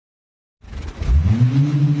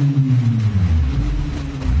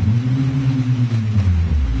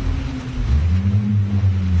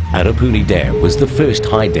Arapuni Dam was the first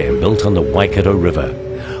high dam built on the Waikato River.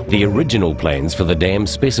 The original plans for the dam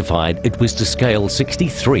specified it was to scale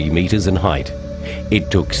 63 metres in height.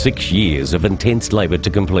 It took 6 years of intense labour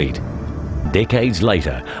to complete. Decades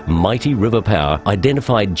later, Mighty River Power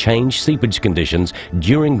identified changed seepage conditions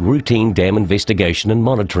during routine dam investigation and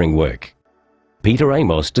monitoring work. Peter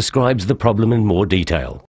Amos describes the problem in more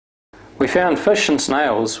detail. We found fish and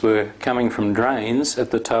snails were coming from drains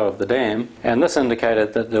at the toe of the dam, and this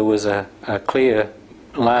indicated that there was a clear,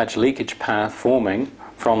 large leakage path forming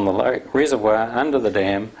from the reservoir under the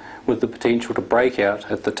dam with the potential to break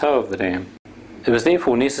out at the toe of the dam. It was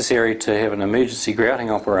therefore necessary to have an emergency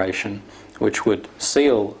grouting operation which would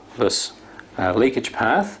seal this leakage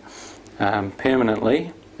path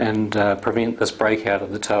permanently and prevent this breakout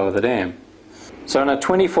at the toe of the dam. So in a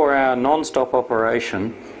 24-hour non-stop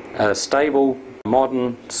operation, a stable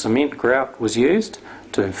modern cement grout was used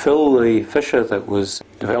to fill the fissure that was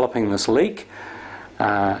developing this leak,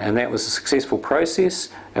 and that was a successful process,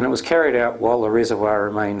 and it was carried out while the reservoir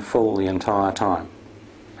remained full the entire time.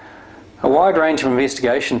 A wide range of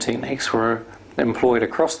investigation techniques were employed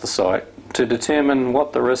across the site to determine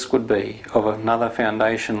what the risk would be of another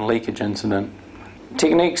foundation leakage incident.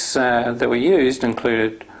 Techniques that were used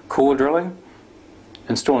included core drilling,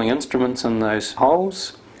 installing instruments in those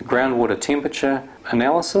holes, groundwater temperature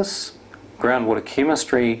analysis, groundwater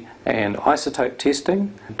chemistry and isotope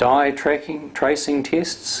testing, dye tracing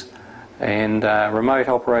tests, and remote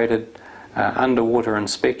operated underwater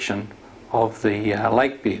inspection of the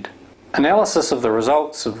lake bed. Analysis of the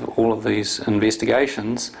results of all of these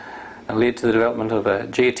investigations led to the development of a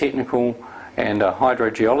geotechnical and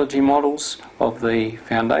hydrogeology models of the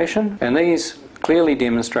foundation, and these clearly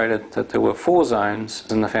demonstrated that there were 4 zones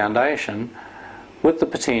in the foundation with the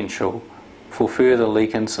potential for further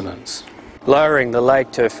leak incidents. Lowering the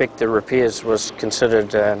lake to effect the repairs was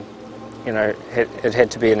considered, it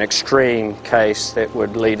had to be an extreme case that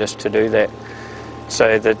would lead us to do that.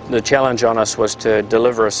 So the challenge on us was to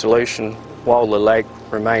deliver a solution while the lake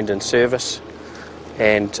remained in service,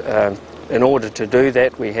 and in order to do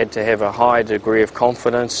that we had to have a high degree of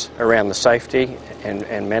confidence around the safety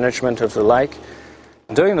and management of the lake.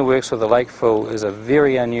 Doing the works with a lake fill is a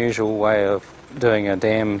very unusual way of doing a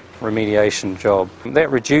dam remediation job. That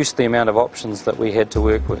reduced the amount of options that we had to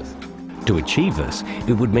work with. To achieve this,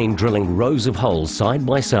 it would mean drilling rows of holes side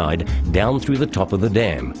by side down through the top of the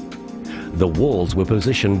dam. The walls were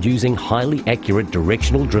positioned using highly accurate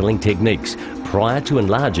directional drilling techniques prior to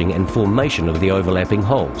enlarging and formation of the overlapping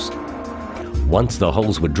holes. Once the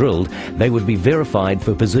holes were drilled, they would be verified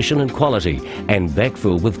for position and quality and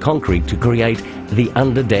backfill with concrete to create the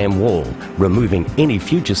under-dam wall, removing any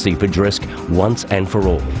future seepage risk once and for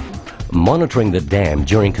all. Monitoring the dam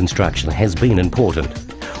during construction has been important.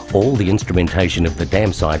 All the instrumentation of the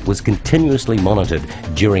dam site was continuously monitored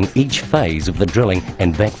during each phase of the drilling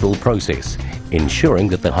and backfill process, ensuring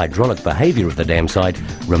that the hydraulic behaviour of the dam site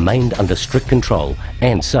remained under strict control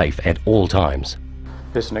and safe at all times.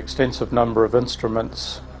 There's an extensive number of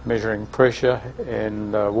instruments measuring pressure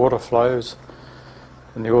and water flows,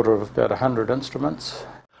 in the order of about 100 instruments.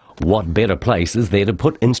 What better place is there to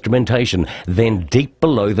put instrumentation than deep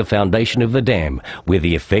below the foundation of the dam, where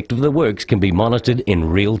the effect of the works can be monitored in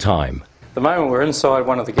real time? At the moment we're inside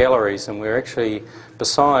one of the galleries, and we're actually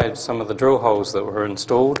beside some of the drill holes that were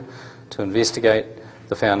installed to investigate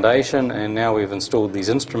the foundation, and now we've installed these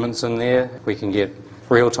instruments in there. We can get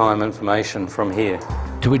real-time information from here.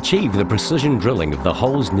 To achieve the precision drilling of the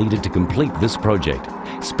holes needed to complete this project,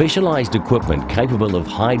 specialised equipment capable of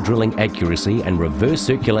high drilling accuracy and reverse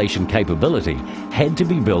circulation capability had to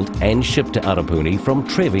be built and shipped to Arapuni from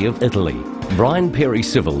Trevi of Italy. Brian Perry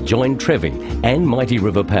Civil joined Trevi and Mighty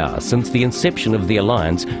River Power since the inception of the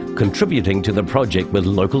Alliance, contributing to the project with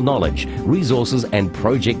local knowledge, resources and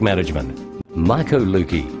project management. Marco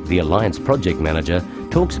Luki, the Alliance project manager,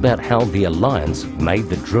 talks about how the Alliance made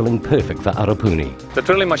the drilling perfect for Arapuni. The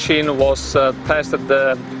drilling machine was tested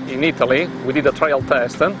in Italy. We did a trial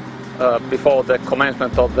test before the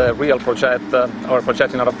commencement of the real project, our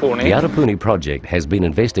project in Arapuni. The Arapuni project has been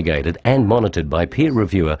investigated and monitored by peer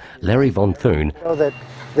reviewer Larry Von Thun. So that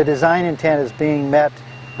the design intent is being met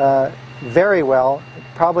very well,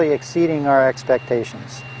 probably exceeding our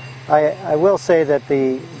expectations. I will say that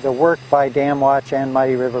the work by Damwatch and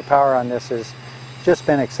Mighty River Power on this has just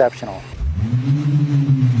been exceptional.